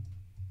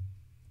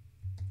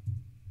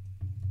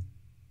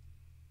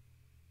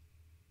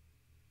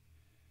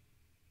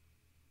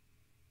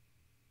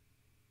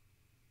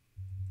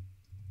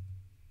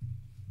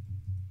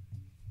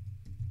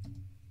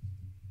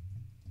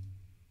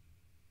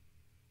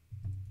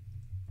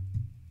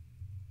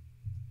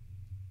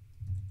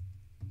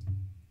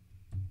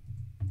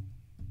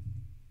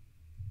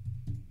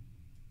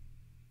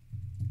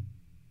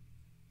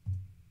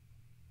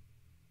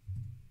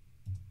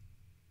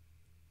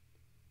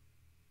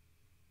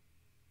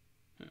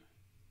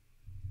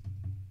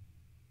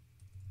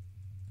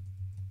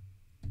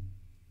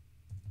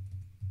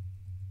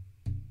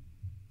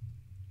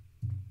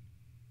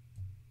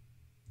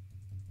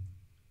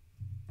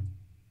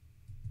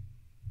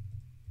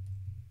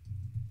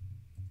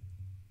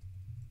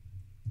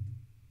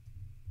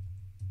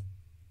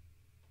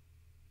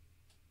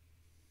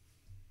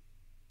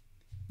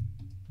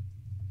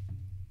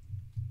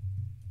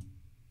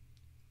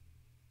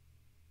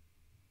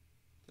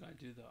 Did I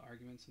do the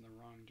arguments in the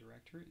wrong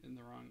directory, in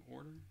the wrong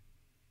order?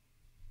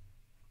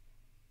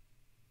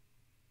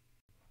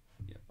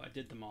 Yep, I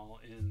did them all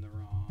in the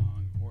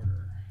wrong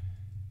order.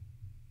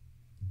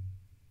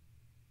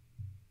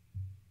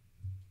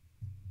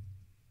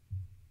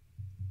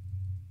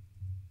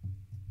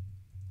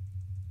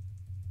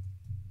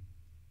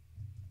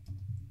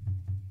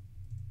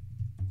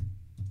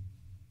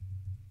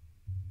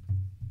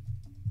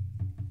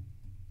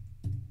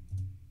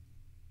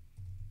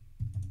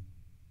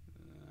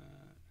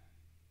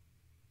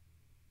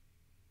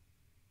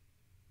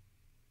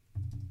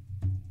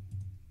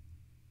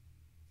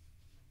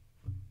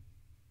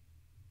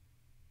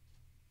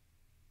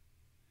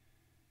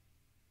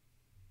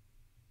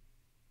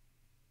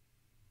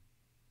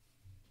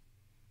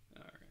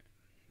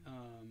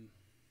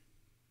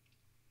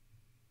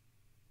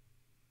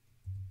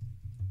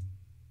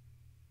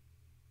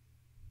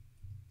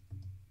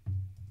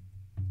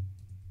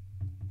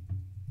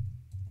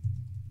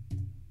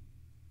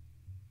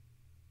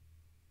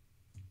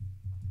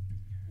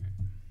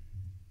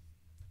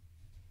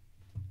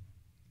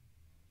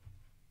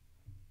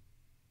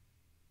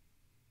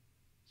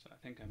 So I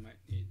think I might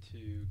need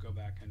to go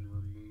back and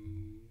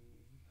remove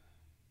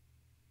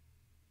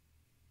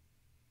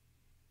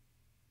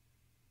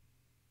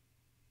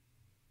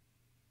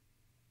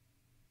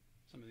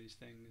some of these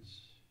things.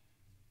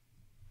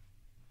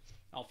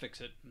 I'll fix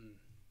it and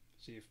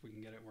see if we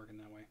can get it working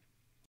that way.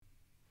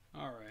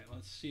 Alright,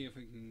 let's see if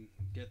we can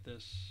get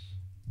this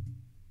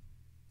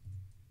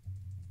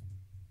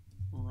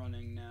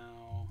running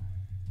now.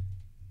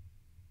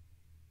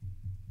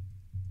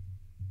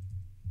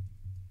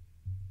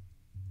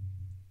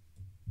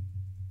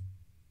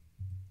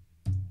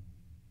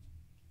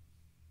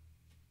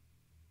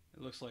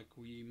 It looks like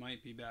we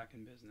might be back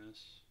in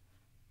business.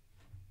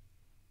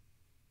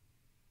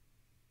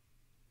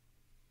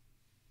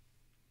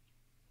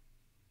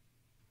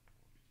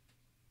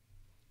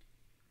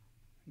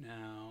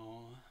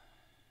 Now,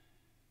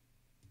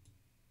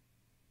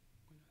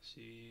 I'm going to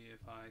see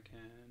if I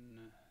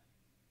can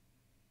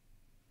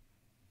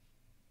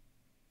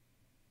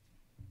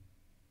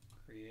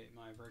create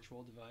my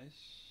virtual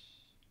device.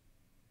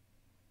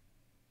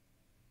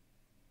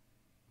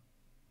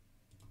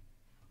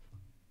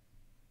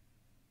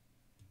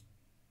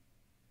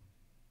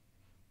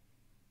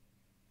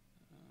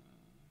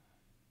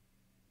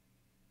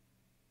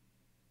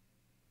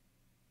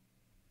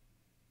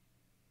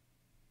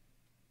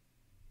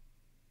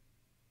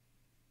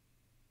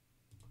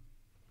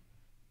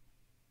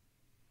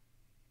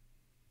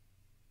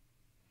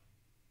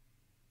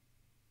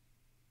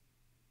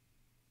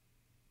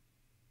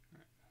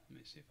 Let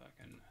me see if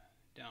I can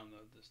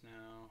download this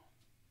now.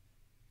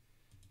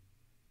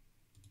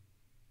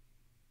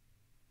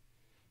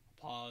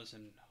 I'll pause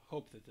and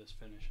hope that this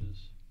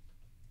finishes.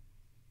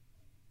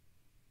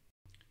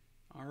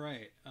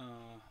 Alright,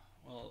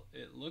 well,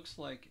 it looks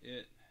like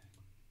it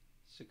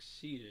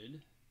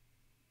succeeded.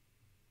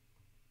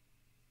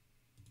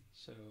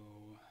 So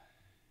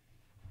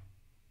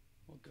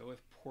we'll go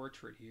with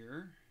portrait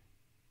here.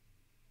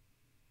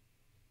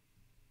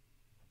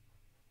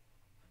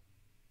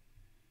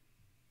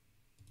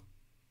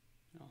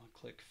 I'll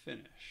click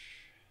finish.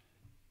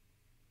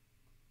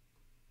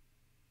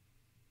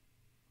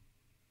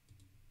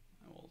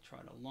 I will try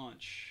to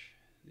launch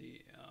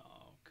the,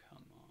 oh, come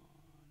on.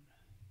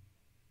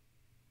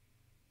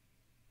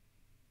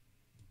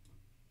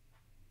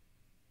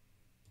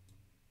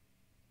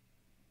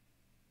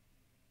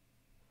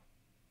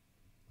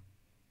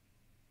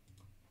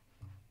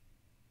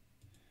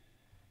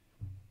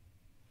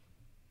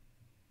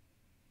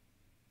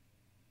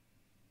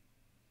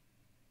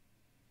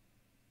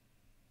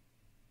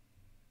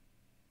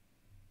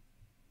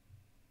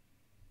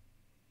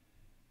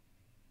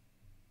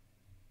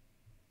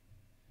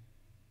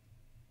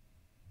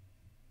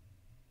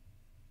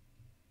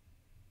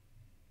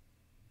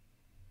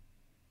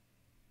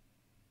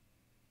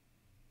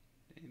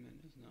 Daemon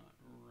is not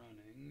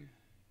running.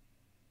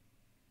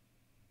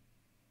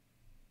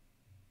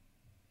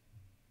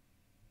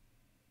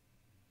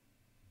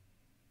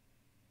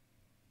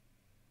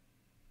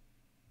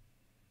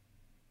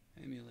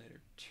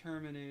 Emulator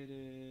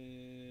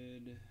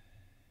terminated.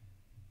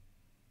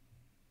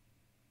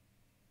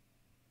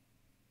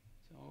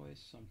 It's always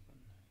something.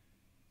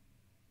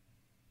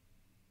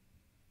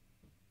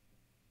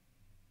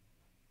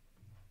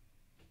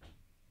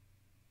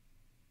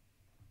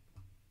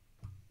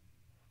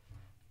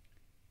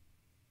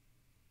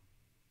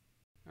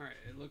 Alright,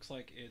 it looks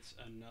like it's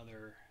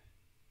another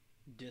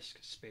disk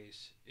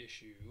space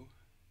issue.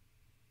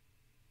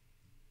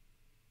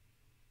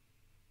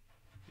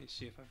 Let me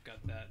see if I've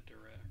got that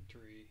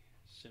directory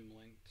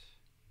symlinked.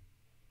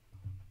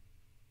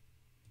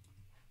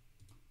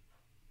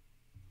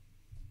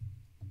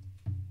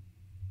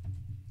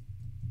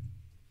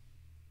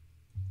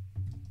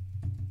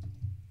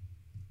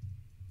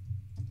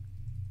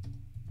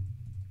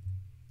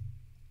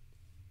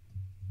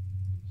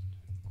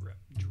 grep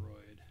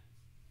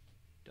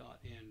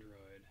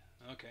droid.android.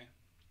 Okay.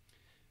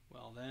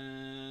 Well,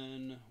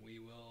 then we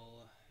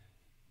will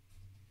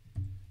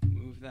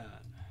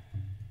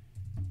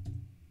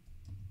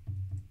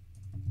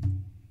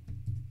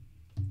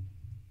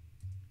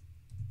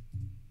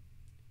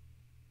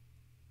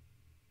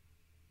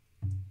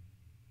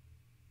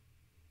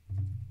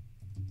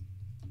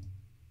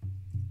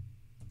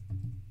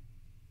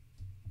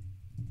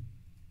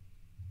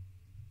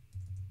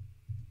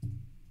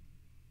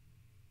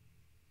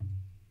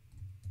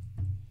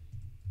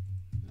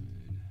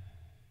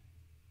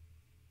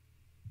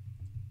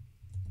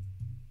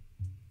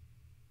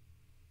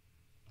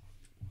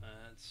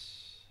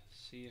let's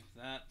see if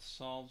that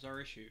solves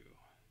our issue.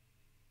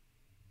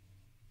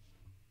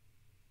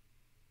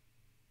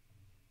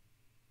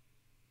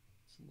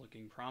 It's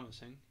looking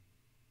promising.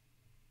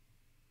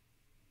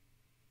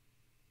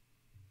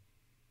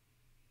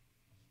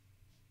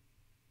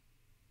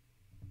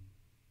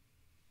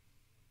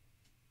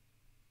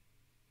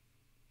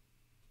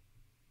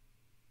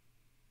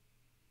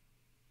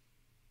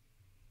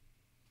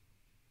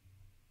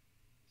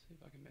 See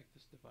if I can make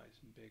this device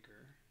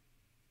bigger.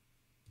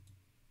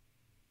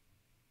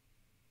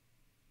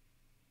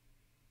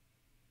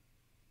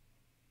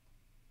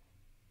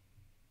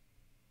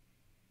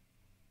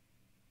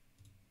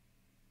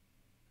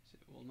 So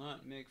it will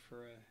not make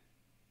for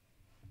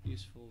a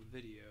useful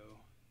video.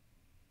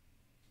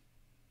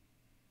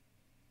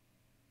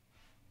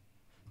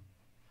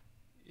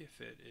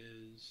 If it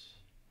is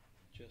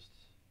just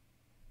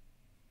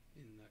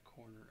in the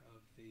corner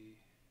of the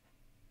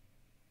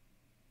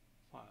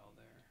file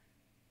there.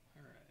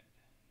 Alright.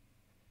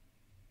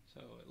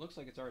 So it looks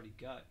like it's already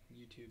got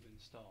YouTube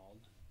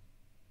installed.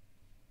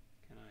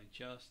 Can I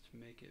just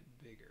make it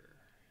bigger?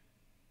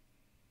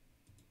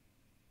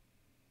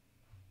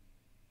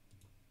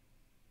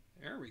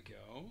 There we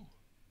go.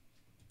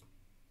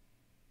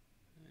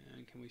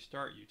 And can we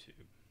start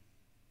YouTube?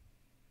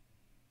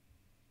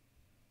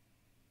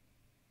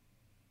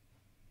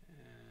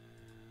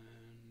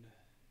 And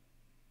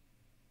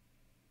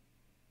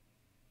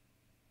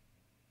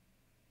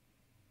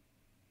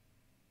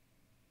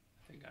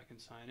I think I can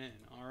sign in.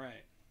 All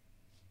right.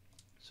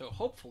 So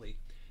hopefully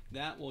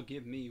that will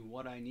give me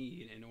what I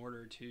need in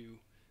order to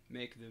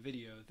make the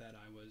video that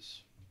I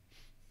was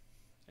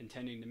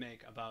intending to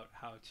make about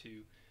how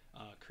to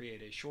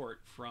create a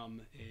short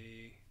from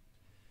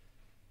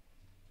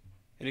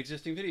an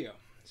existing video.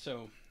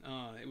 So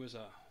it was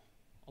a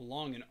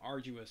long and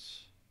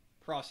arduous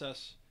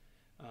process,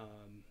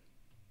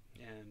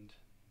 and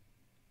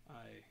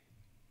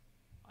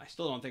I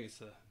still don't think it's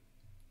the.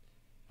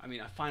 I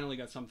mean, I finally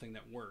got something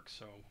that works,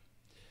 so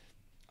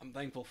I'm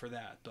thankful for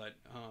that. But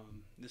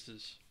this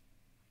is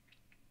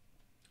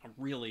a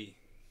really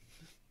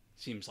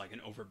seems like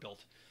an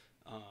overbuilt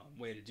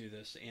way to do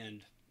this,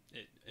 and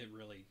it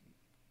really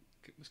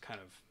was kind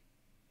of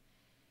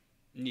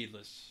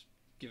needless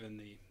given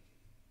the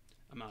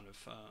amount of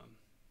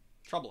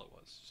trouble it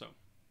was. So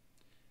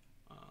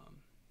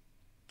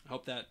I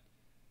hope that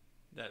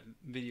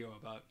video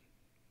about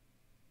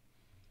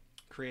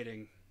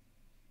creating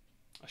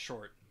a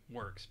short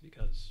works,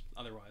 because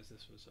otherwise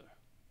this was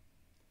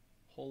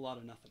a whole lot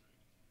of nothing.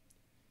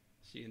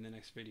 See you in the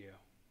next video.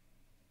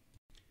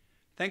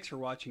 Thanks for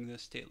watching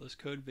this stateless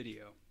code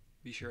video.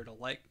 Be sure to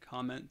like,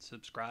 comment,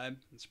 subscribe,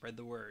 and spread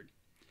the word.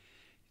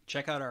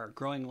 Check out our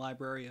growing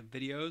library of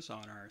videos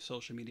on our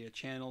social media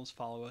channels.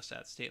 Follow us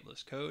at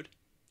Stateless Code,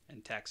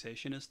 and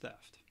Taxation is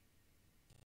Theft.